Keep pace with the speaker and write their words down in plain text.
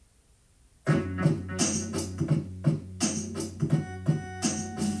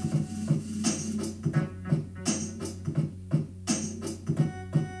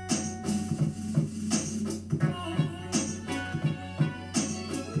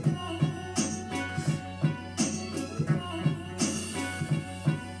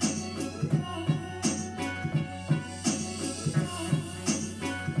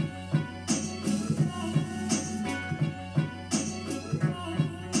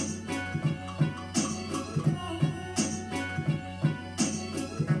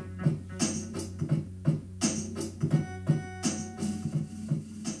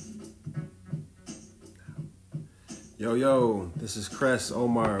Yo, this is Cress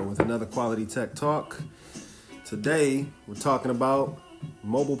Omar with another Quality Tech Talk. Today, we're talking about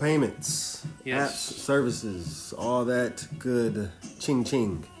mobile payments, Yes. apps, services, all that good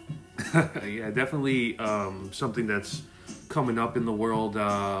ching. Yeah, definitely something that's coming up in the world.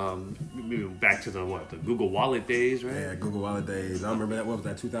 Back to the Google Wallet days, right? Yeah, Google Wallet days. I remember that, what was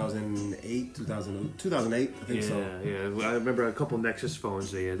that, 2008, 2008, I think so. Yeah. I remember a couple Nexus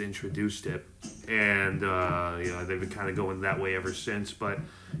phones, they had introduced it. And, they've been kind of going that way ever since. But,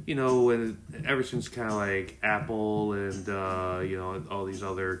 ever since kind of like Apple and, all these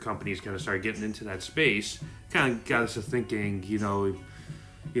other companies kind of started getting into that space, kind of got us to thinking,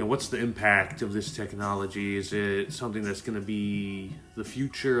 what's the impact of this technology? Is it something that's going to be the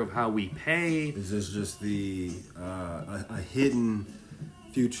future of how we pay? Is this just the a hidden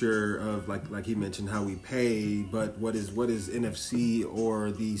future of like he mentioned how we pay, but what is NFC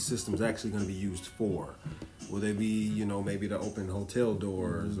or these systems actually going to be used for? Will they be maybe to open hotel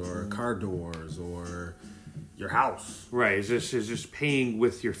doors or car doors or your house? Right. Is this paying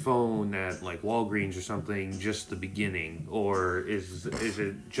with your phone at like Walgreens or something just the beginning, or is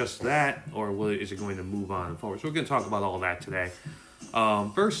it just that, or is it going to move on forward? So we're going to talk about all that today.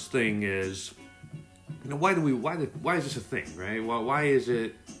 First thing is, why is this a thing, right? Why is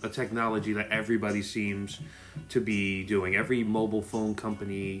it a technology that everybody seems to be doing? Every mobile phone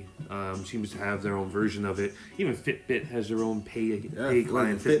company seems to have their own version of it. Even Fitbit has their own pay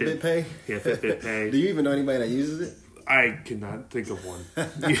client. Fitbit Pay? Yeah, Fitbit Pay. Do you even know anybody that uses it? I cannot think of one.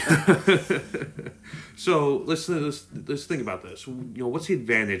 So let's think about this. What's the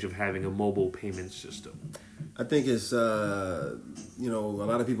advantage of having a mobile payment system? I think it's a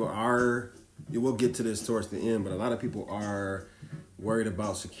lot of people are. We'll get to this towards the end, but a lot of people are worried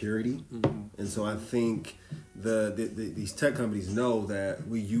about security, and so I think these tech companies know that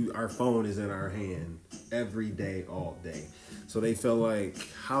our phone is in our hand every day, all day. So they feel like,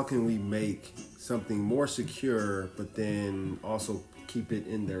 how can we make something more secure, but then also keep it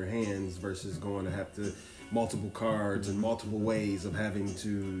in their hands versus going to have to multiple cards and multiple ways of having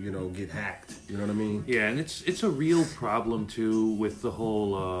to get hacked. You know what I mean? Yeah, and it's a real problem too with the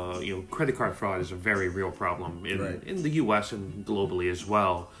whole credit card fraud is a very real problem in the U.S. and globally as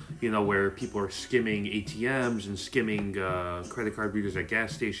well. Where people are skimming ATMs and skimming credit card readers at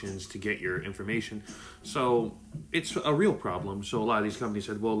gas stations to get your information. So it's a real problem. So a lot of these companies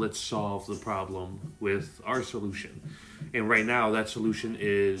said, well, let's solve the problem with our solution. And right now that solution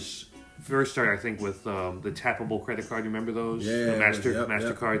is first started, I think, with the tappable credit card. You remember those? Yeah. The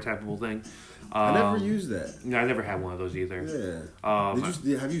MasterCard tappable thing. I never used that. No, I never had one of those either.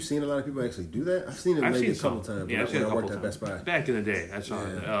 Yeah. Have you seen a lot of people actually do that? I've seen it maybe a couple times. Yeah, when I worked at Best Buy. Back in the day, I saw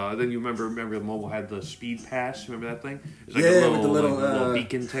it. Then you remember the mobile had the Speed Pass. Remember that thing? It was like with the little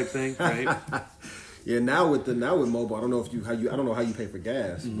beacon type thing, right? Yeah. Now with mobile, I don't know I don't know how you pay for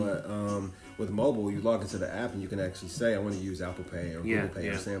gas, but with mobile, you log into the app and you can actually say, I want to use Apple Pay or Google Pay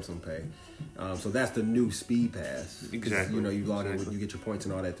or Samsung Pay. So that's the new Speed Pass. Exactly. You log in, you get your points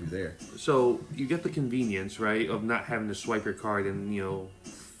and all that through there. So you get the convenience, right, of not having to swipe your card and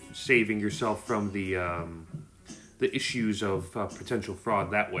saving yourself from the issues of potential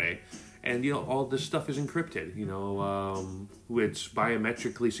fraud that way. And all this stuff is encrypted. It's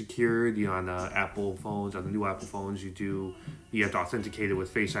biometrically secured. On Apple phones, on the new Apple phones, you have to authenticate it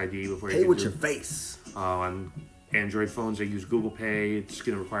with Face ID before you pay with your face. On Android phones, they use Google Pay. It's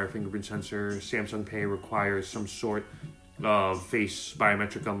going to require fingerprint sensor. Samsung Pay requires some sort of face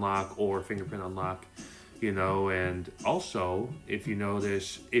biometric unlock or fingerprint unlock. And also, if you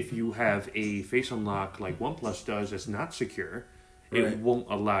notice, if you have a face unlock like OnePlus does that's not secure, it won't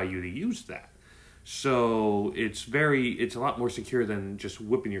allow you to use that. So it's a lot more secure than just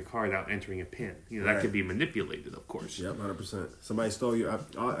whipping your card out and entering a PIN. That could be manipulated, of course. Yep, 100%. Somebody stole you.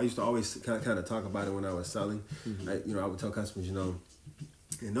 I used to always kind of talk about it when I was selling. I would tell customers,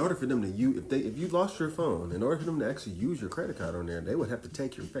 in order for them to use, if you lost your phone, in order for them to actually use your credit card on there, they would have to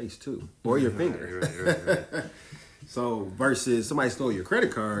take your face too, or your finger. Right. So versus somebody stole your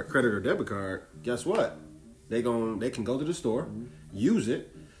credit or debit card, guess what? They can go to the store, use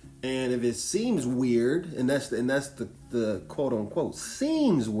it, and if it seems weird, and that's the quote unquote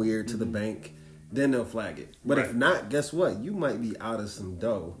seems weird to the bank, then they'll flag it. But if not, guess what? You might be out of some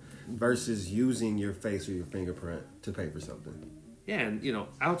dough versus using your face or your fingerprint to pay for something. Yeah, and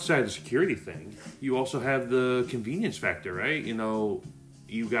outside the security thing, you also have the convenience factor, right?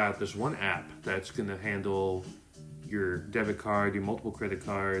 You got this one app that's going to handle your debit card, your multiple credit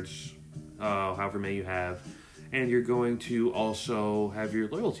cards, however many you have. And you're going to also have your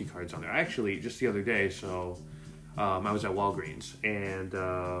loyalty cards on there. Actually, just the other day, I was at Walgreens, and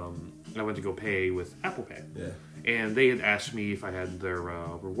I went to go pay with Apple Pay. Yeah. And they had asked me if I had their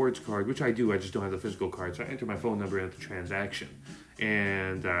rewards card, which I do. I just don't have the physical card. So I enter my phone number at the transaction.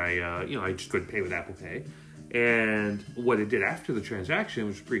 And I just go to pay with Apple Pay. And what it did after the transaction,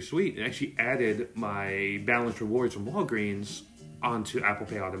 which was pretty sweet, it actually added my balance rewards from Walgreens onto Apple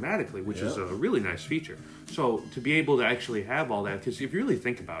Pay automatically, which is a really nice feature. So to be able to actually have all that, because if you really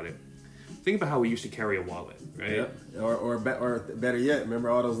think about it, think about how we used to carry a wallet, right? Yep. Or better yet,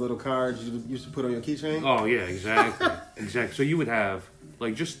 remember all those little cards you used to put on your keychain? Oh yeah, exactly, exactly. So you would have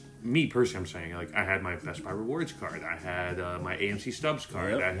just me personally. I'm saying I had my Best Buy Rewards card, I had my AMC Stubs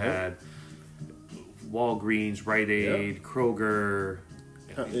card, I had Walgreens, Rite Aid, Kroger.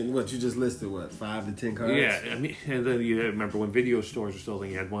 And what you just listed, 5 to 10 cards? Yeah, I mean, and then you remember when video stores were still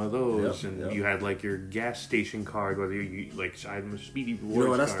thing, you had one of those, you had your gas station card, whether you I'm a Speedy Rewards. You know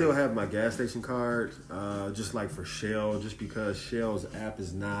what? Card. I still have my gas station card, just for Shell, just because Shell's app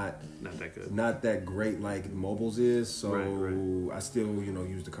is not that good, not that great like mobile's is. So right. I still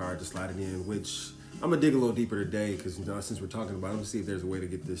use the card to slide it in. Which I'm gonna dig a little deeper today because since we're talking about it, I'm gonna see if there's a way to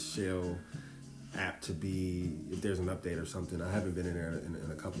get this Shell app to be, if there's an update or something. I haven't been in there in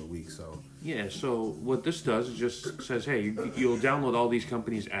a couple of weeks, so yeah. So what this does is just says, hey, you'll download all these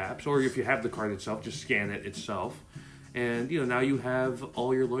companies' apps, or if you have the card itself, just scan it itself, and now you have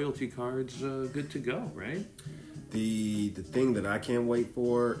all your loyalty cards good to go, right? The thing that I can't wait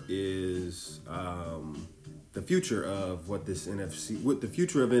for is the future of the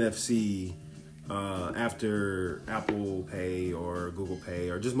future of NFC. After Apple Pay or Google Pay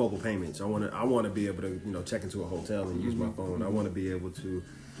or just mobile payments, I want to be able to check into a hotel and use my phone. I want to be able to.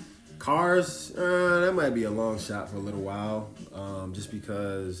 Cars, that might be a long shot for a little while, just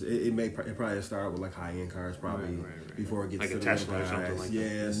because it probably start with high end cars probably right. Before it gets to a the Tesla or something like that.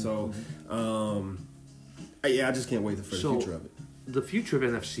 Yeah, so I just can't wait for the future of it. The future of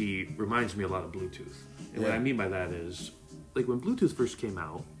NFC reminds me a lot of Bluetooth, and what I mean by that is when Bluetooth first came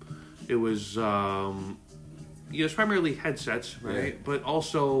out. It was, it's primarily headsets, right? Yeah. But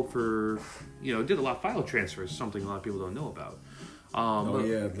also for, did a lot of file transfers, something a lot of people don't know about.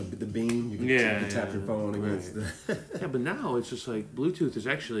 The beam. You can tap your phone against the... Yeah, but now it's just Bluetooth is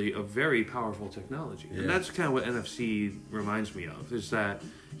actually a very powerful technology. Yeah. And that's kind of what NFC reminds me of, is that,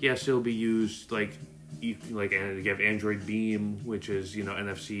 yes, it'll be used, you have Android Beam, which is,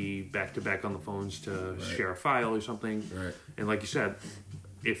 NFC back-to-back on the phones to share a file or something. Right. And like you said...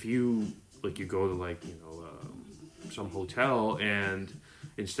 If you you go to some hotel and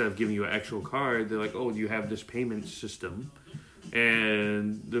instead of giving you an actual card, they're like, oh, you have this payment system,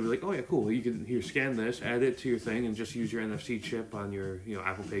 and they'll be like, oh yeah, cool. You can scan this, add it to your thing, and just use your NFC chip on your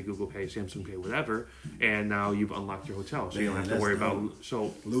Apple Pay, Google Pay, Samsung Pay, whatever. And now you've unlocked your hotel, so you don't have to worry about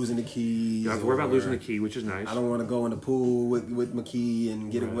losing the keys. You don't have to worry about losing the key, which is nice. I don't want to go in the pool with my key and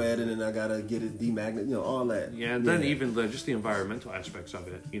get it wet, and then I gotta get it demagnet, all that. Yeah, and then even just the environmental aspects of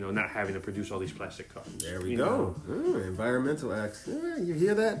it, not having to produce all these plastic cards. There we go. Environmental acts. You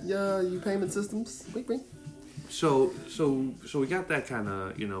hear that? You payment systems. Wink, wink. So we got that kind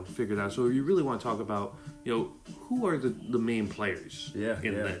of figured out. So you really want to talk about who are the main players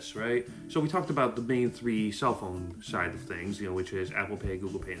in this, right? So we talked about the main 3 cell phone side of things, which is Apple Pay,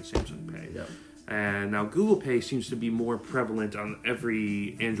 Google Pay, and Samsung Pay. Yep. And now Google Pay seems to be more prevalent on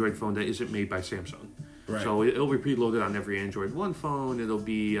every Android phone that isn't made by Samsung. Right. So it'll be preloaded on every Android One phone. It'll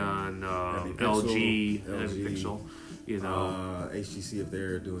be on LG, Pixel. HTC if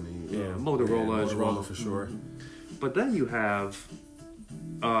they're doing it. Motorola as well. For sure. But then you have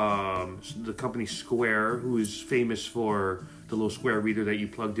the company Square, who is famous for the little Square reader that you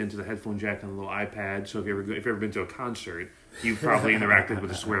plugged into the headphone jack on the little iPad. So if you've ever been to a concert, you've probably interacted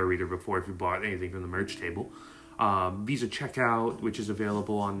with a Square reader before if you bought anything from the merch table. Visa Checkout, which is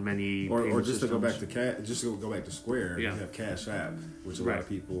available on many or just systems. To go back to Square, you have Cash App, which a lot of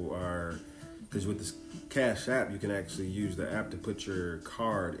people are, because with this Cash App, you can actually use the app to put your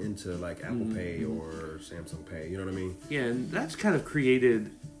card into Apple Pay or Samsung Pay. You know what I mean? Yeah, and that's kind of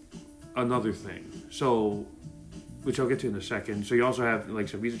created another thing. So, which I'll get to in a second. So you also have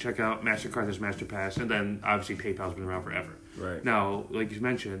Visa Checkout, MasterCard has MasterPass, and then obviously PayPal's been around forever. Right. Now, like you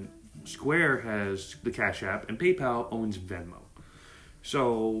mentioned, Square has the Cash App, and PayPal owns Venmo.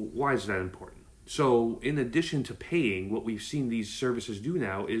 So why is that important? So in addition to paying, what we've seen these services do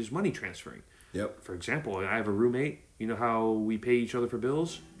now is money transferring. Yep. For example, I have a roommate. You know how we pay each other for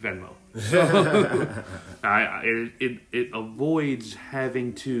bills? Venmo. So it avoids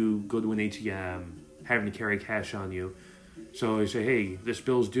having to go to an ATM, having to carry cash on you. So you say, hey, this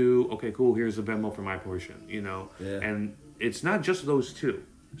bill's due. Okay, cool. Here's the Venmo for my portion. Yeah. And it's not just those two.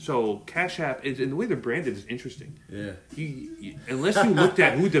 So Cash App, and the way they're branded is interesting. Yeah. Unless you looked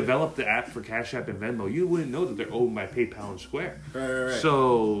at who developed the app for Cash App and Venmo, you wouldn't know that they're owned by PayPal and Square. Right.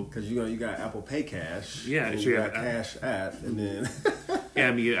 So because you got Apple Pay Cash. Yeah. And So you got Cash App, and then yeah,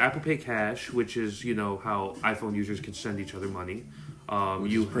 I mean Apple Pay Cash, which is how iPhone users can send each other money.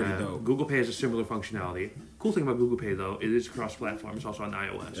 Which is pretty dope. Google Pay has a similar functionality. Cool thing about Google Pay though, it is cross-platform. It's also on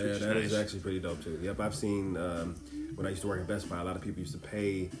iOS. Yeah, that is actually pretty dope too. Yep, I've seen when I used to work at Best Buy, a lot of people used to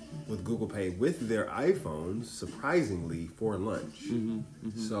pay with Google Pay with their iPhones, surprisingly, for lunch.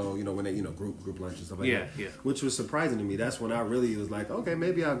 So when they group lunch and stuff like that. Yeah. Which was surprising to me. That's when I really was like, okay,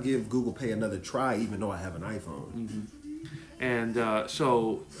 maybe I'll give Google Pay another try, even though I have an iPhone. And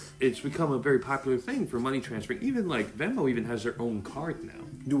so it's become a very popular thing for money transferring. Even like Venmo even has their own card now.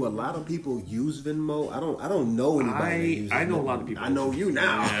 Do a lot of people use Venmo? I don't know anybody that uses it. I know a lot of people. I know you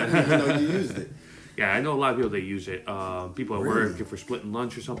now. Yeah. I didn't even know you used it. Yeah, I know a lot of people that use it. People at work, if we're splitting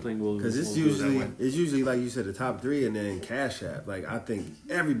lunch or something, because it's usually like you said, the top three, and then Cash App. Like I think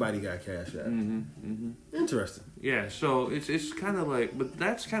everybody got Cash App. Interesting. Yeah, so it's kind of like, but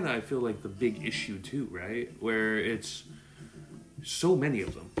that's kind of I feel like the big issue too, right? Where it's so many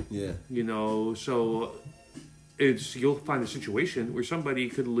of them. Yeah. So you'll find a situation where somebody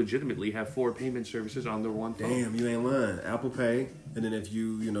could legitimately have 4 payment services on their one phone. Damn, you ain't lying. Apple Pay, and then if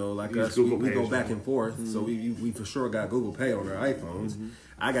you like Use us, Google we Pay go as back well. and forth. So we for sure got Google Pay on our iPhones.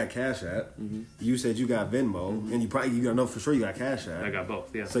 I got Cash App. You said you got Venmo, and you gotta know for sure you got Cash App. I got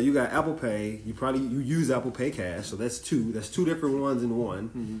both. Yeah. So you got Apple Pay. You use Apple Pay Cash. So that's 2. That's 2 different ones in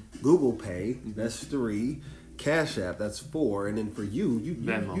one. Google Pay. That's 3. Cash App, that's 4, and then for you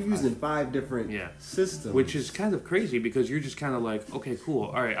using 5 different systems, which is kind of crazy because you're just kind of like, okay, cool,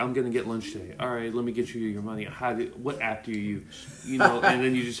 all right, I'm gonna get lunch today. All right, let me get you your money. What app do you use? And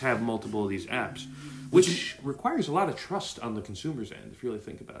then you just have multiple of these apps, which requires a lot of trust on the consumer's end if you really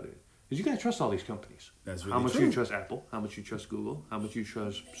think about it. Because you gotta trust all these companies. That's really how much true. you trust Apple, how much you trust Google, how much you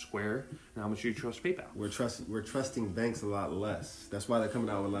trust Square, and how much you trust PayPal. We're trusting banks a lot less. That's why they're coming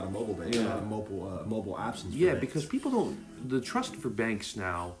out with a lot of mobile banks, a lot of mobile options. Yeah, because people don't. The trust for banks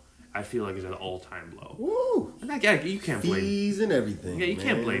now, I feel like, is at an all-time low. Woo! And you can't blame fees and everything. Yeah, you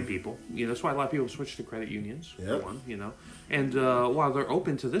can't blame people. That's why a lot of people switch to credit unions for Yep. one. And while they're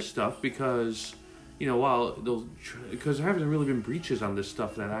open to this stuff, because because there haven't really been breaches on this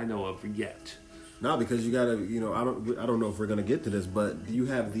stuff that I know of yet. No, because you gotta, I don't know if we're gonna get to this, but you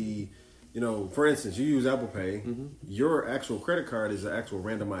have the, for instance, you use Apple Pay, your actual credit card is an actual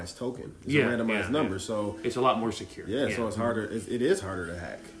randomized token. It's a randomized number, so it's a lot more secure. So it's harder. It is harder to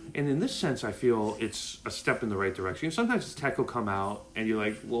hack. And in this sense, I feel it's a step in the right direction. Sometimes tech will come out, and you're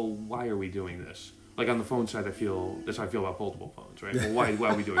like, well, why are we doing this? Like on the phone side, that's how I feel about foldable phones, right? Well, why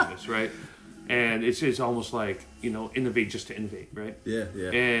are we doing this, right? And it's almost like, innovate just to innovate, right? Yeah.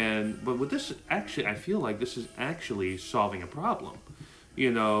 But with this, actually, I feel like this is actually solving a problem,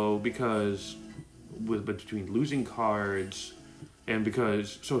 because between losing cards and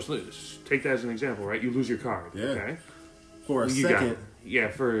so let's take that as an example, right? You lose your card, okay? For a second.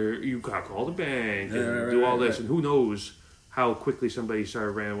 You got to call the bank and do all this, and who knows how quickly somebody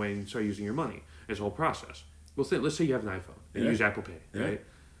ran away and started using your money. It's a whole process. Well, let's say you have an iPhone and you use Apple Pay, right?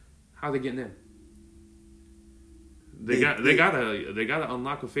 How are they getting in? They gotta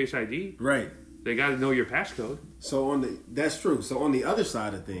unlock a Face ID, right? They gotta know your passcode. So that's true. So on the other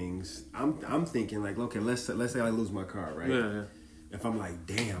side of things, I'm thinking like, okay, let's say I lose my car, right? Yeah. If I'm like,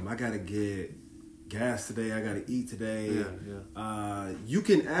 damn, I gotta get gas today, I gotta eat today. You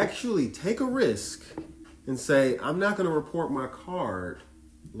can actually take a risk and say, I'm not gonna report my card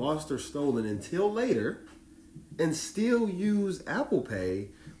lost or stolen until later, and still use Apple Pay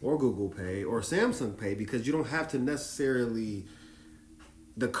or Google Pay or Samsung Pay, because you don't have to necessarily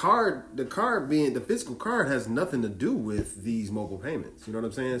the physical card has nothing to do with these mobile payments. You know what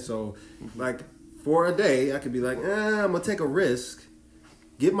I'm saying? So like for a day I could be like, I'm gonna take a risk,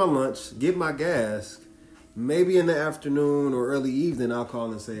 get my lunch, get my gas, maybe in the afternoon or early evening I'll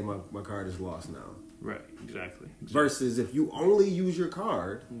call and say my card is lost now. Right, exactly. Versus if you only use your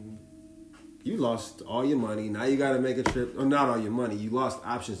card, you lost all your money. Now you got to make a trip. Or not all your money. You lost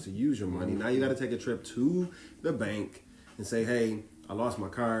options to use your money. Now you got to take a trip to the bank and say, hey, I lost my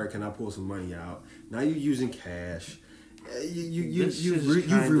card. Can I pull some money out? Now you're using cash.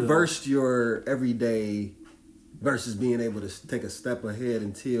 You've reversed your everyday versus being able to take a step ahead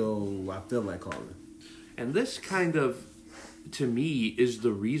until I feel like calling. And this kind of, to me, is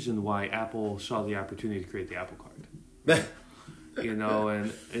the reason why Apple saw the opportunity to create the Apple Card.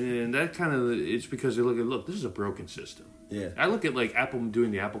 And that kind of, it's because they look, this is a broken system. Yeah. I look at like Apple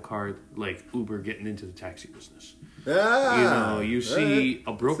doing the Apple Card, like Uber getting into the taxi business. You see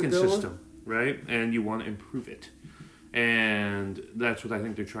a broken system, right? And you want to improve it. And that's what I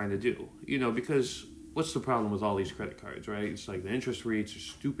think they're trying to do. Because what's the problem with all these credit cards, right? It's like the interest rates are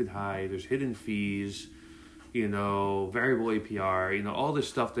stupid high. There's hidden fees, variable APR, all this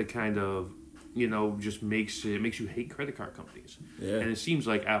stuff that kind of, just makes you hate credit card companies. Yeah. And it seems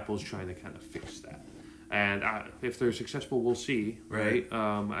like Apple's trying to kind of fix that. And if they're successful, we'll see, right?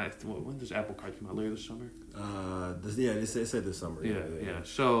 When does Apple Card come out? Later this summer? They said this summer. Yeah.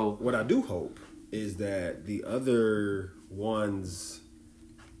 So what I do hope is that the other ones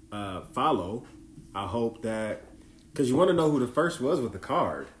follow. I hope that, because you want to know who the first was with the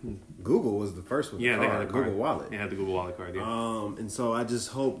card. Google was the first with the card. They had the card. Google Wallet. They had the Google Wallet card, yeah. And so I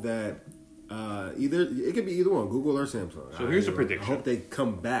just hope that it could be either one, Google or Samsung. So here's a prediction. I hope they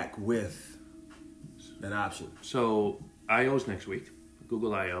come back with an option. So I/O's next week.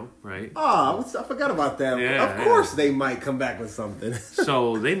 Google I/O, right? Oh, I forgot about that. Yeah, of course they might come back with something.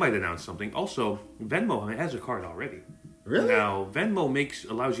 So they might announce something. Also, Venmo has a card already. Really? Now, Venmo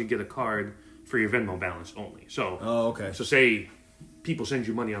allows you to get a card for your Venmo balance only. So, okay. So say people send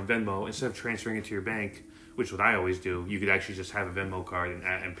you money on Venmo, instead of transferring it to your bank, which is what I always do, you could actually just have a Venmo card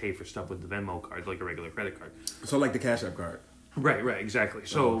and pay for stuff with the Venmo card, like a regular credit card. So like the Cash App card. Right, exactly.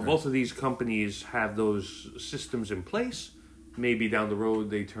 So both of these companies have those systems in place. Maybe down the road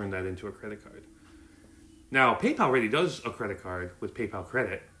they turn that into a credit card. Now, PayPal already does a credit card with PayPal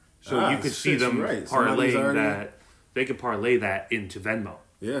Credit. So you could see them parlaying that. They could parlay that into Venmo.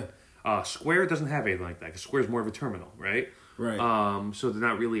 Yeah. Square doesn't have anything like that because Square's more of a terminal, right? Right. So they're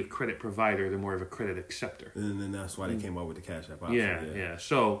not really a credit provider. They're more of a credit acceptor. And then that's why they came up with the Cash App option. Yeah.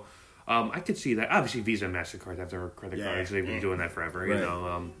 So I could see that. Obviously, Visa and MasterCard have their credit cards. They've been doing that forever.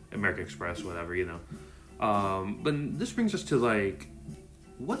 Right. American Express, whatever, But this brings us to,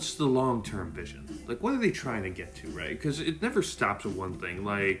 what's the long-term vision? What are they trying to get to, right? Because it never stops at one thing.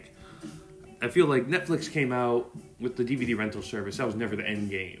 I feel like Netflix came out with the DVD rental service. That was never the end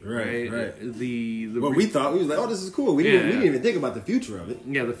game, right? We thought, we was like, oh, this is cool. We didn't even think about the future of it.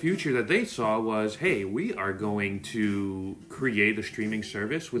 Yeah, the future that they saw was, hey, we are going to create a streaming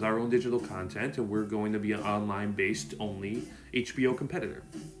service with our own digital content, and we're going to be an online-based only HBO competitor.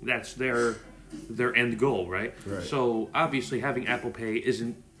 That's their end goal, right? So obviously having Apple Pay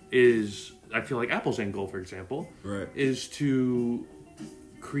is I feel like Apple's end goal, for example, is to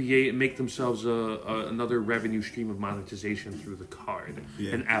make themselves another revenue stream of monetization through the card.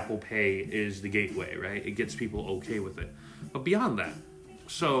 And Apple Pay is the gateway, right? It gets people okay with it. But beyond that,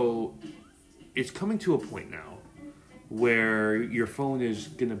 so it's coming to a point now where your phone is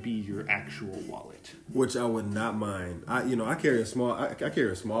going to be your actual wallet. Which I would not mind. I carry a small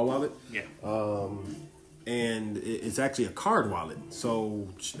wallet. Yeah. And it's actually a card wallet. So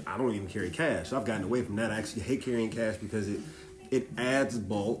I don't even carry cash. I've gotten away from that. I actually hate carrying cash because it adds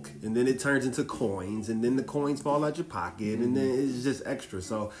bulk, and then it turns into coins, and then the coins fall out your pocket, and then it's just extra.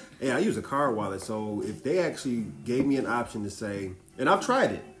 So, I use a card wallet. So if they actually gave me an option to say, and I've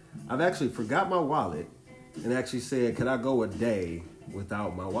tried it, I've actually forgot my wallet, and actually said, could I go a day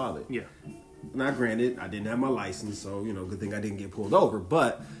without my wallet? Yeah. Now, granted, I didn't have my license, so, good thing I didn't get pulled over.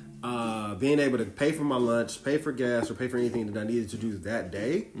 But being able to pay for my lunch, pay for gas, or pay for anything that I needed to do that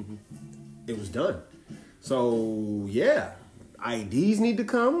day, it was done. So, yeah. IDs need to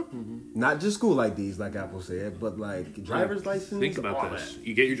come, not just school IDs like Apple said, but driver's license. Think about this: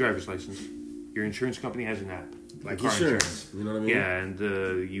 you get your driver's license, your insurance company has an app, like car insurance. You know what I mean? Yeah, and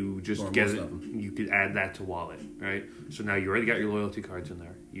you just get it. You could add that to Wallet, right? So now you already got your loyalty cards in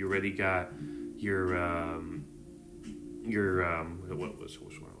there. You already got your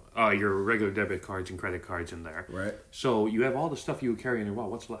your regular debit cards and credit cards in there. Right. So you have all the stuff you would carry in your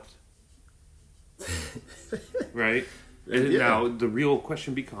wallet. What's left? Right. Now, the real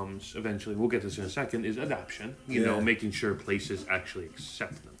question becomes, eventually, we'll get to this in a second, is adoption. Making sure places actually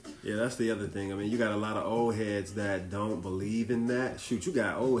accept them. Yeah, that's the other thing. I mean, you got a lot of old heads that don't believe in that. Shoot, you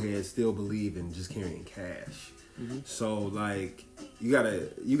got old heads still believe in just carrying cash. So, you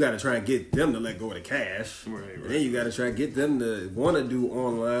gotta try and get them to let go of the cash. Right. And then you gotta try and get them to want to do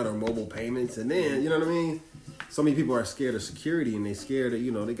online or mobile payments. And then, you know what I mean? So many people are scared of security, and they scared that,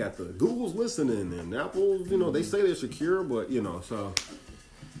 they got the Google's listening, and Apple's, they say they're secure, but, so.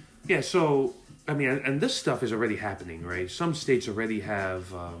 Yeah, so, I mean, and this stuff is already happening, right? Some states already have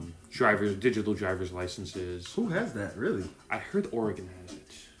digital driver's licenses. Who has that, really? I heard Oregon has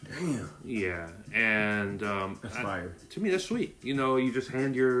it. Damn. Yeah, and that's fire. To me, that's sweet. You just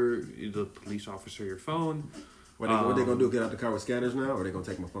hand the police officer your phone. What they gonna do? Get out the car with scanners now, or are they gonna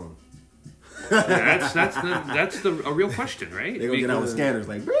take my phone? That's a real question, right? They're gonna get out with scanners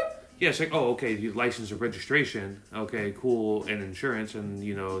like. Beep. Yeah, it's like, oh, okay, you license and registration, okay, cool, and insurance, and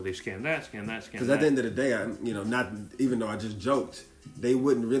they scan that. Because at the end of the day, not even though I just joked, they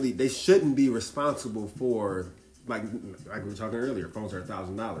shouldn't be responsible for like we were talking earlier. Phones are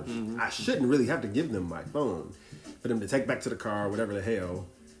 $1,000. Mm-hmm. I shouldn't really have to give them my phone for them to take back to the car, whatever the hell.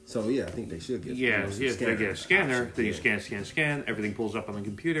 So yeah, I think they should get. They get a scanner. Then you scan. Everything pulls up on the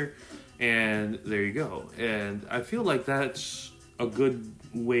computer, and there you go. And I feel like that's a good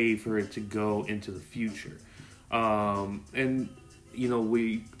way for it to go into the future. And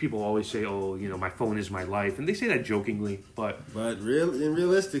people always say, "Oh, my phone is my life," and they say that jokingly, but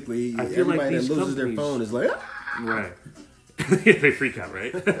realistically, I feel everybody that loses their phone is like, right. They freak out,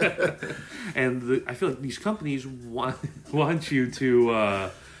 right? And I feel like these companies want you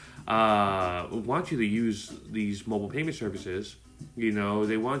to use these mobile payment services.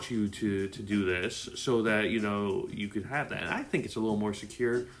 They want you to do this so that you could have that. And I think it's a little more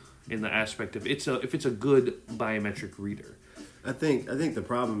secure in the aspect of if it's a good biometric reader. I think the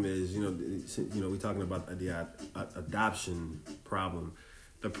problem is we're talking about the adoption problem.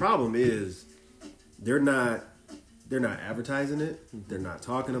 The problem is they're not advertising it. They're not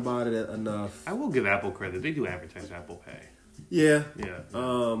talking about it enough. I will give Apple credit. They do advertise Apple Pay. Yeah.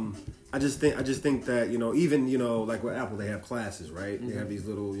 I just think that even like with Apple, they have classes, right? Mm-hmm. They have these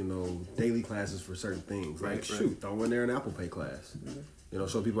little daily classes for certain things. Like throw in there an Apple Pay class. Mm-hmm.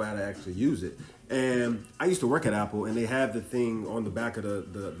 Show people how to actually use it. And I used to work at Apple, and they have the thing on the back of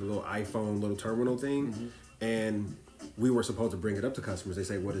the little iPhone little terminal thing, mm-hmm. and we were supposed to bring it up to customers. They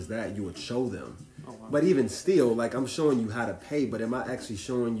say, "What is that?" You would show them. Oh, wow. But even still, like I'm showing you how to pay, but am I actually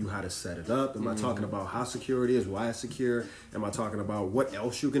showing you how to set it up? Am I talking about how secure it is, why it's secure? Am I talking about what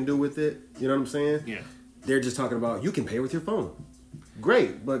else you can do with it? You know what I'm saying? Yeah. They're just talking about you can pay with your phone.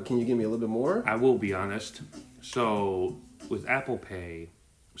 Great, but can you give me a little bit more? I will be honest. So with Apple Pay,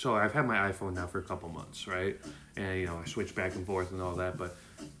 so I've had my iPhone now for a couple months, right? And I switch back and forth and all that, but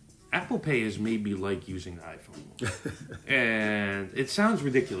Apple Pay has made me like using the iPhone. And it sounds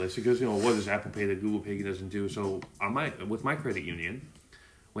ridiculous because, what does Apple Pay that Google Pay doesn't do? So with my credit union,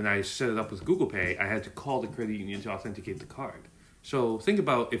 when I set it up with Google Pay, I had to call the credit union to authenticate the card. So think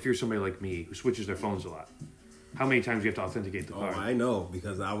about if you're somebody like me who switches their phones a lot. How many times do you have to authenticate the card? Oh, I know,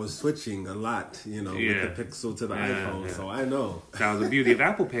 because I was switching a lot, with the Pixel to the iPhone, so I know. Now, the beauty of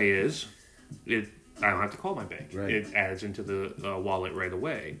Apple Pay is I don't have to call my bank. Right. It adds into the wallet right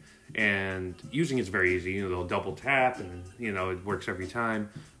away. And using it's very easy. They'll double tap and, it works every time.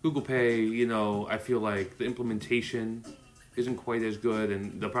 Google Pay, I feel like the implementation isn't quite as good.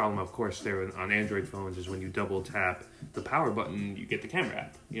 And the problem, of course, there on Android phones is when you double tap the power button, you get the camera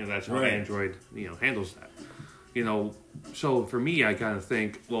app. That's how Android, handles that. So for me, I kind of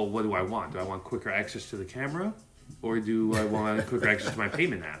think, well, what do I want? Do I want quicker access to the camera? Or do I want quicker access to my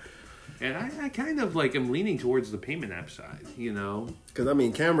payment app? And I kind of am leaning towards the payment app side,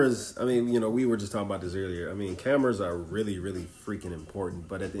 Because, cameras, we were just talking about this earlier. Cameras are really, really freaking important.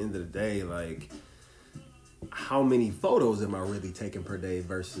 But at the end of the day, how many photos am I really taking per day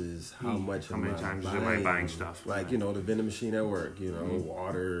versus how many times am I buying stuff? The vending machine at work,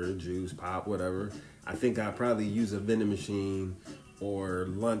 water, juice, pop, whatever. I think I probably use a vending machine or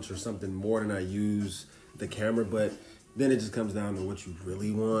lunch or something more than I use the camera, but then it just comes down to what you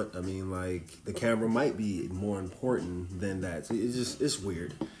really want. The camera might be more important than that. So it's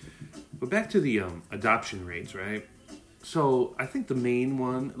weird. But back to the adoption rates, right? So I think the main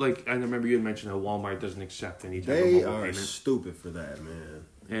one, I remember you had mentioned that Walmart doesn't accept any type of mobile payment. They are stupid for that, man.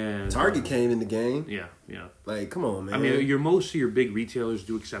 And Target came in the game. Yeah. Come on, man. Most of your big retailers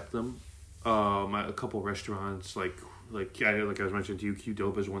do accept them. A couple restaurants, like I was mentioning to you,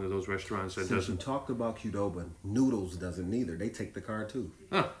 Qdoba is one of those restaurants that doesn't. You talked about Qdoba. Noodles doesn't either. They take the card too.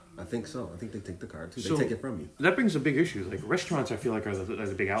 Huh. I think so. I think they take the card too. They take it from you. That brings a big issue. Restaurants, I feel like are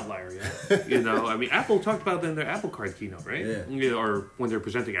the big outlier. Yeah. Apple talked about that in their Apple Card keynote, right? Yeah. Or when they're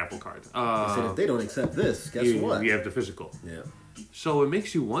presenting Apple Card. They said if they don't accept this, guess what? You have the physical. Yeah. So it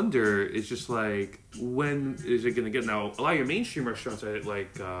makes you wonder. It's just when is it going to get? Now, a lot of your mainstream restaurants,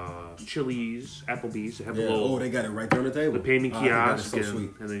 like Chili's, Applebee's, they have a little. Oh, they got it right there on the table. The payment kiosk, so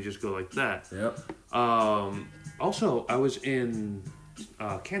and then you just go like that. Yep. Also, I was in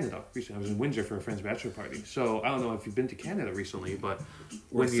Canada recently. I was in Windsor for a friend's bachelor party. So I don't know if you've been to Canada recently, but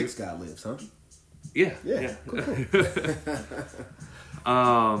where Six Guy lives, huh? Yeah. Cool.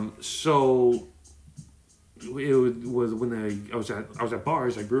 So it was when I was at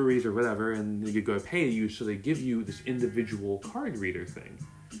bars, like breweries or whatever, and you go pay you, so they give you this individual card reader thing,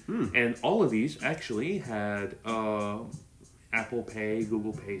 and all of these actually had Apple Pay,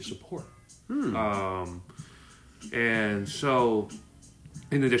 Google Pay support, and so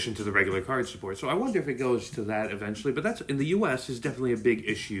in addition to the regular card support. So I wonder if it goes to that eventually. But that's in the U.S. is definitely a big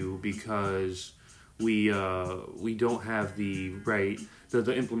issue because we don't have the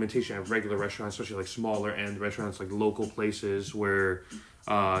implementation of regular restaurants, especially like smaller end restaurants, like local places where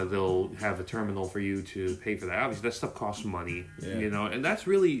they'll have a terminal for you to pay for that. Obviously, that stuff costs money, and that's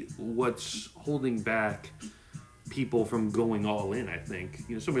really what's holding back people from going all in. I think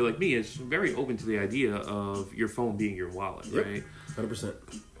somebody like me is very open to the idea of your phone being your wallet, right? 100%.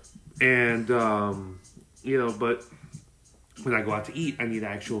 And but when I go out to eat, I need an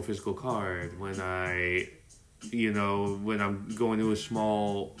actual physical card. When I'm going to a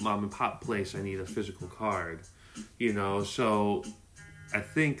small mom and pop place, I need a physical card. So I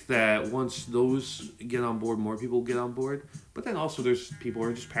think that once those get on board, more people get on board. But then also there's people who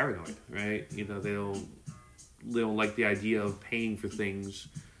are just paranoid, right? They don't like the idea of paying for things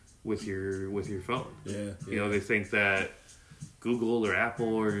with your phone. Yeah. They think that Google or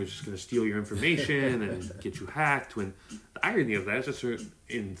Apple are just going to steal your information and get you hacked. When the irony of that is that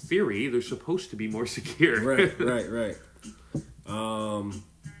in theory they're supposed to be more secure. Right.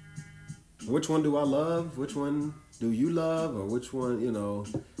 Which one do I love? Which one do you love? Or which one?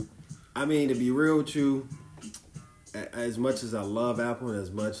 I mean, to be real with you, as much as I love Apple and as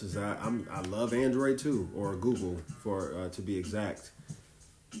much as I love Android too, or Google to be exact.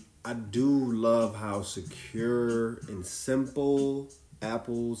 I do love how secure and simple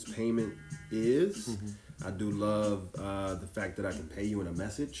Apple's payment is. Mm-hmm. I do love the fact that I can pay you in a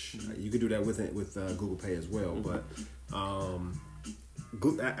message. You can do that with Google Pay as well, but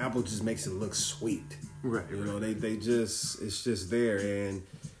Apple just makes it look sweet. Right. It's just there, and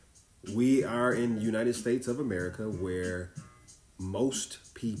we are in the United States of America where most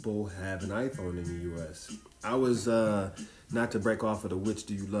people have an iPhone in the U.S. I was not to break off of the which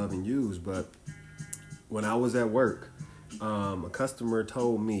do you love and use, but when I was at work, a customer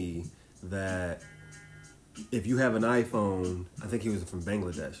told me that if you have an iPhone, I think he was from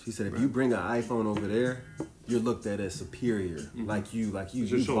Bangladesh. He said if you bring an iPhone over there, you're looked at as superior, like you so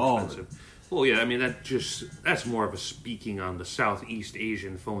expensive. Well, yeah, I mean that's more of a speaking on the Southeast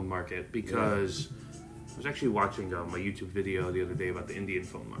Asian phone market because I was actually watching a YouTube video the other day about the Indian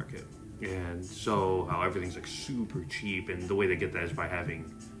phone market. And so how everything's like super cheap, and the way they get that is by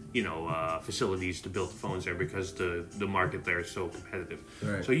having, facilities to build the phones there because the market there is so competitive.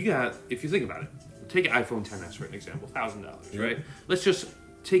 Right. So you got, if you think about it, take an iPhone XS for an example, $1,000, right? Let's just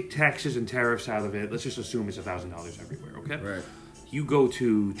take taxes and tariffs out of it. Let's just assume it's $1,000 everywhere, okay? Right. You go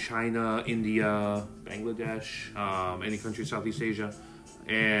to China, India, Bangladesh, any country in Southeast Asia,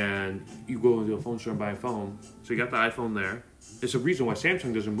 and you go into a phone store and buy a phone. So you got the iPhone there. It's a reason why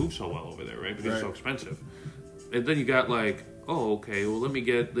Samsung doesn't move so well over there, right? Because it's so expensive. And then you got like, let me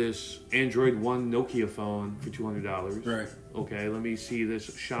get this Android One Nokia phone for $200. Right. Okay, let me see this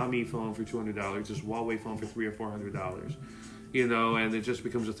Xiaomi phone for $200, this Huawei phone for $300 or $400. And it just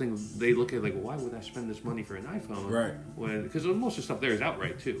becomes a thing. They look at like, why would I spend this money for an iPhone? Right. Because most of the stuff there is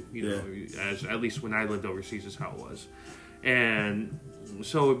outright too. As at least when I lived overseas, is how it was. And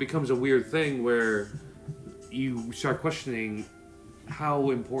so it becomes a weird thing where you start questioning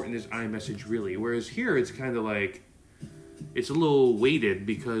how important is iMessage really. Whereas here, it's kind of like it's a little weighted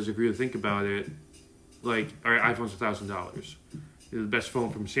because if you think about it, like our iPhone's $1,000. The best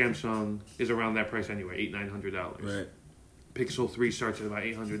phone from Samsung is around that price anyway, $800-900. Right. Pixel 3 starts at about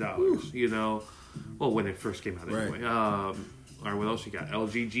 $800, Well, when it first came out anyway. Right. Or what else you got?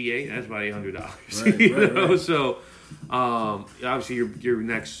 LG G8, that's about $800. Right. So, obviously your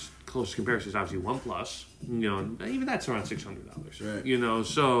next closest comparison is obviously OnePlus. Even that's around $600. Right.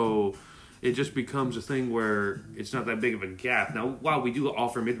 So it just becomes a thing where it's not that big of a gap. Now, while we do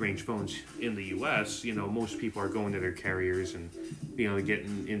offer mid-range phones in the U.S., most people are going to their carriers and,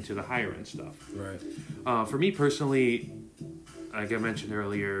 getting into the higher-end stuff. Right. For me personally, like I mentioned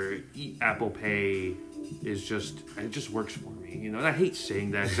earlier, Apple Pay is it just works for me. And I hate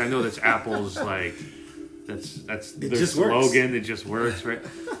saying that because I know that's Apple's like, that's their slogan. It just works, right?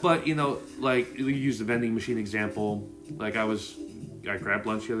 But like you use the vending machine example. Like I grabbed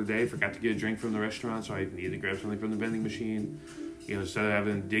lunch the other day, forgot to get a drink from the restaurant, so I needed to grab something from the vending machine. Instead of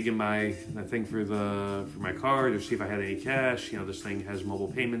having to dig in my thing for my card or see if I had any cash, this thing has a mobile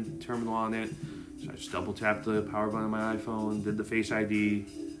payment terminal on it. So I just double tapped the power button on my iPhone, did the Face ID,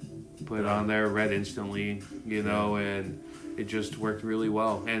 put it on there, read instantly, and it just worked really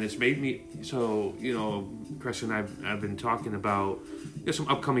well. And it's made me so, Chris and I've been talking about some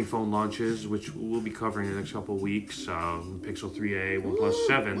upcoming phone launches, which we'll be covering in the next couple of weeks. Pixel 3a, OnePlus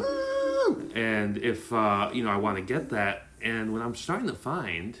 7. And if, I want to get that. And what I'm starting to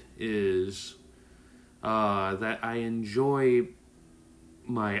find is that I enjoy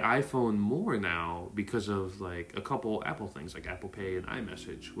my iPhone more now because of like a couple Apple things like Apple Pay and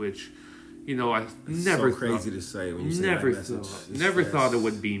iMessage, which, you know, I never so crazy to say when you say never iMessage. never thought it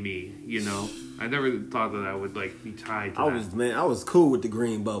would be me. You know, I never thought that I would like be tied to that. I was cool with the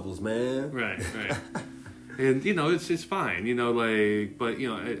green bubbles, man. Right. And you know, it's fine. You know, like, but you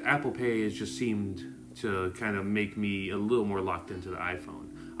know, Apple Pay has just seemed to kind of make me a little more locked into the iPhone.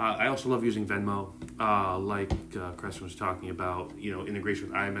 I also love using Venmo, like Creston was talking about, you know, integration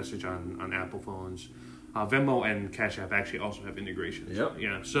with iMessage on Apple phones. Venmo and Cash App actually also have integrations. Yep.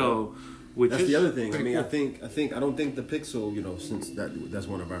 Yeah. So, which that's is the other thing. I mean, cool. I don't think the Pixel, you know, since that's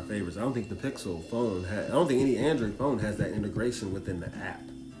one of our favorites. I don't think the Pixel phone I don't think any Android phone has that integration within the app.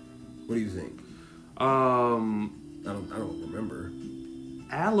 What do you think? I don't remember.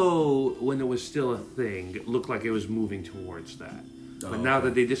 Allo, when it was still a thing, looked like it was moving towards that. But now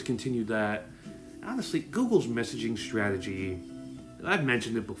that they discontinued that, honestly, Google's messaging strategy, I've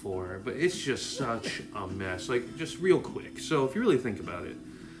mentioned it before, but it's just such a mess. Like, just real quick. So if you really think about it,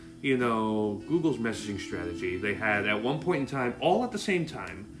 you know, Google's messaging strategy, they had at one point in time, all at the same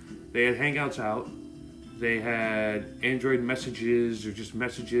time, they had Hangouts out, they had Android messages or just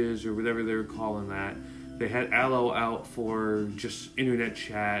messages or whatever they were calling that. They had Allo out for just internet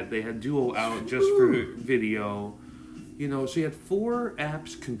chat. They had Duo out just for video. You know, so you had 4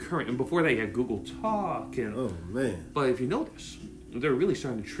 apps concurrent. And before that, you had Google Talk. And, oh, man. But if you notice, they're really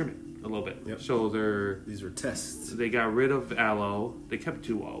starting to trim it a little bit. Yep. So these were tests. They got rid of Allo. They kept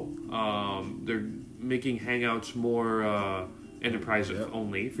Duo. They're making Hangouts more enterprise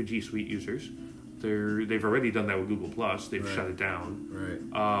only for G Suite users. They've already done that with Google Plus. They've shut it down. Right.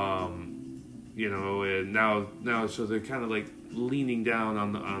 You know, and now, so they're kind of like leaning down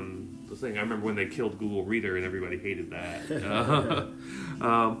on the thing. I remember when they killed Google Reader and everybody hated that.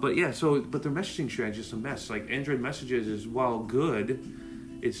 But yeah, but their messaging strategy is a mess. Like Android Messages is, while good,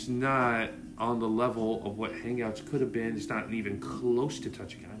 it's not on the level of what Hangouts could have been. It's not even close to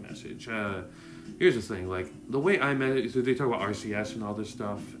touching iMessage. Here's the thing, like the way iMessage, so they talk about RCS and all this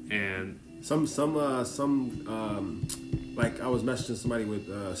stuff, and some like I was messaging somebody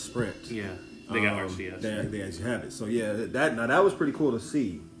with Sprint. Yeah. They got RCS. They actually have it. So yeah, that was pretty cool to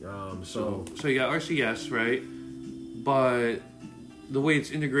see. So you got RCS, right? But the way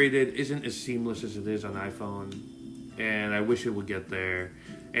it's integrated isn't as seamless as it is on iPhone, and I wish it would get there.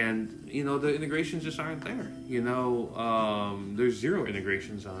 And you know, the integrations just aren't there. You know, there's 0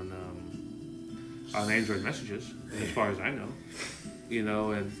 integrations on Android Messages, as far as I know. You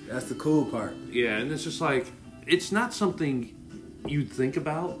know, and that's the cool part. Yeah, and it's just like, it's not something you'd think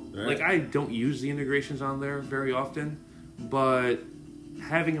about. Right. Like, I don't use the integrations on there very often, but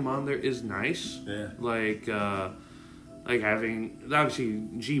having them on there is nice. Yeah. Like having, obviously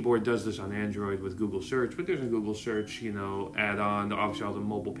Gboard does this on Android with Google Search, but there's a Google Search, you know, add-on, obviously all the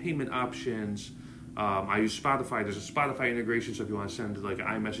mobile payment options. I use Spotify. There's a Spotify integration, so if you want to send like an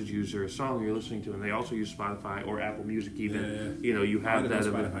iMessage user a song you're listening to, and they also use Spotify or Apple Music even, you know, you have that.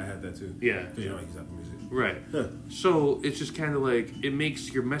 Spotify had that too. Yeah. Because you don't use Apple Music. Right. Huh. So it's just kind of like, it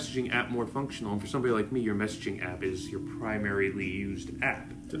makes your messaging app more functional. And for somebody like me, your messaging app is your primarily used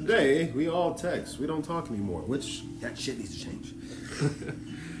app. Today, we all text. We don't talk anymore, which that shit needs to change.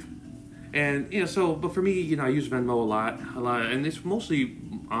 And, you know, so, but for me, you know, I use Venmo a lot, and it's mostly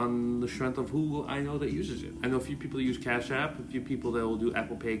on the strength of who I know that uses it. I know a few people that use Cash App, a few people that will do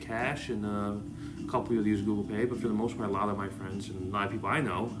Apple Pay Cash, and a couple people that use Google Pay, but for the most part, a lot of my friends and a lot of people I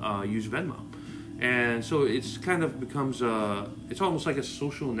know use Venmo. And so it's kind of becomes it's almost like a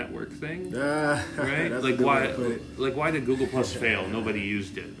social network thing, right? Like why did Google Plus fail? Nobody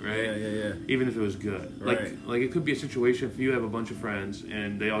used it, right? Yeah. Even if it was good, right. like it could be a situation if you have a bunch of friends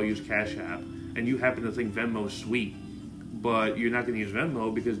and they all use Cash App, and you happen to think Venmo's sweet, but you're not going to use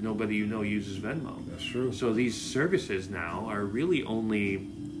Venmo because nobody you know uses Venmo. That's true. So these services now are really only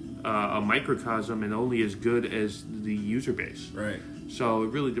a microcosm and only as good as the user base, right? So it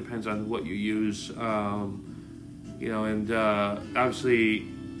really depends on what you use, you know, and obviously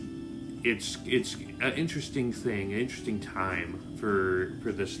it's an interesting thing, an interesting time for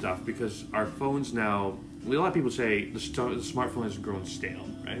this stuff, because our phones now, a lot of people say the smartphone has grown stale,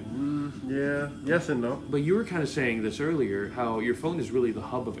 right? Yeah, yes and no. But you were kind of saying this earlier, how your phone is really the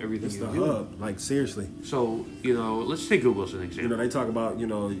hub of everything it's you do. It's the hub, like seriously. So, you know, let's take Google as an example. You know, they talk about, you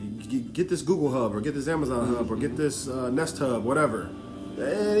know, get this Google Hub or get this Amazon Hub or get this Nest Hub, whatever.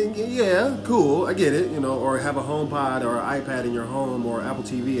 And yeah, cool, I get it, you know, or have a HomePod or an iPad in your home or Apple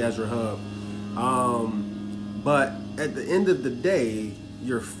TV as your hub. But at the end of the day,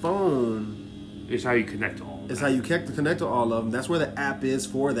 your phone is how you connect to all of them. It's how you connect to all of them. That's where the app is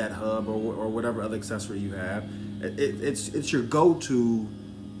for that hub or whatever other accessory you have. It's your go-to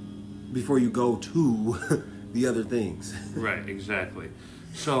before you go to the other things. Right, exactly.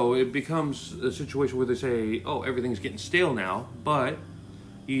 So it becomes a situation where they say, "Oh, everything's getting stale now," but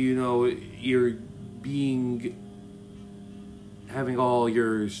you're having all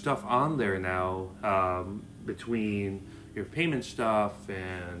your stuff on there now, between your payment stuff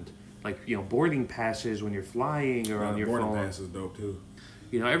and boarding passes when you're flying or on your phone. Boarding pass is dope too.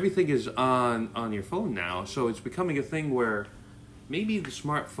 Everything is on your phone now, so it's becoming a thing where maybe the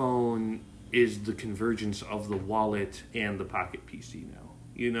smartphone is the convergence of the wallet and the pocket PC now.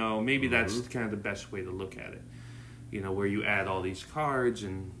 Maybe that's kind of the best way to look at it. Where you add all these cards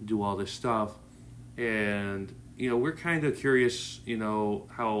and do all this stuff. And, we're kind of curious,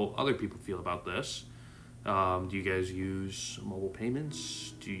 how other people feel about this. Do you guys use mobile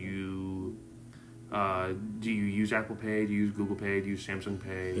payments? Do you use Apple Pay? Do you use Google Pay? Do you use Samsung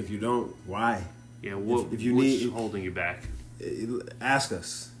Pay? If you don't, why? Yeah, what's holding you back? Ask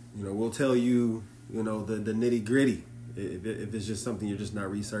us. We'll tell you, the nitty gritty. If it's just something you're just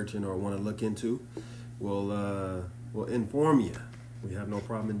not researching or want to look into, we'll inform you. We have no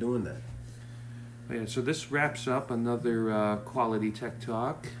problem in doing that. Yeah, so this wraps up another Quality Tech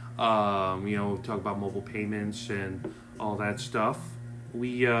Talk. We talk about mobile payments and all that stuff.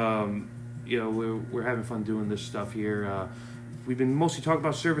 We're having fun doing this stuff here. We've been mostly talking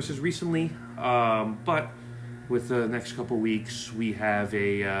about services recently, but with the next couple weeks, we have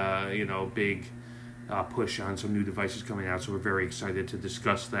a big push on some new devices coming out. So we're very excited to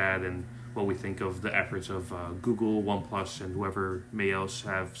discuss that and what we think of the efforts of Google, OnePlus, and whoever may else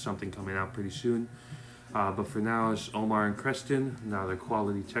have something coming out pretty soon. But for now, it's Omar and Creston, another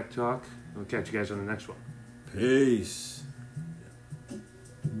Quality Tech Talk. We'll catch you guys on the next one. Peace.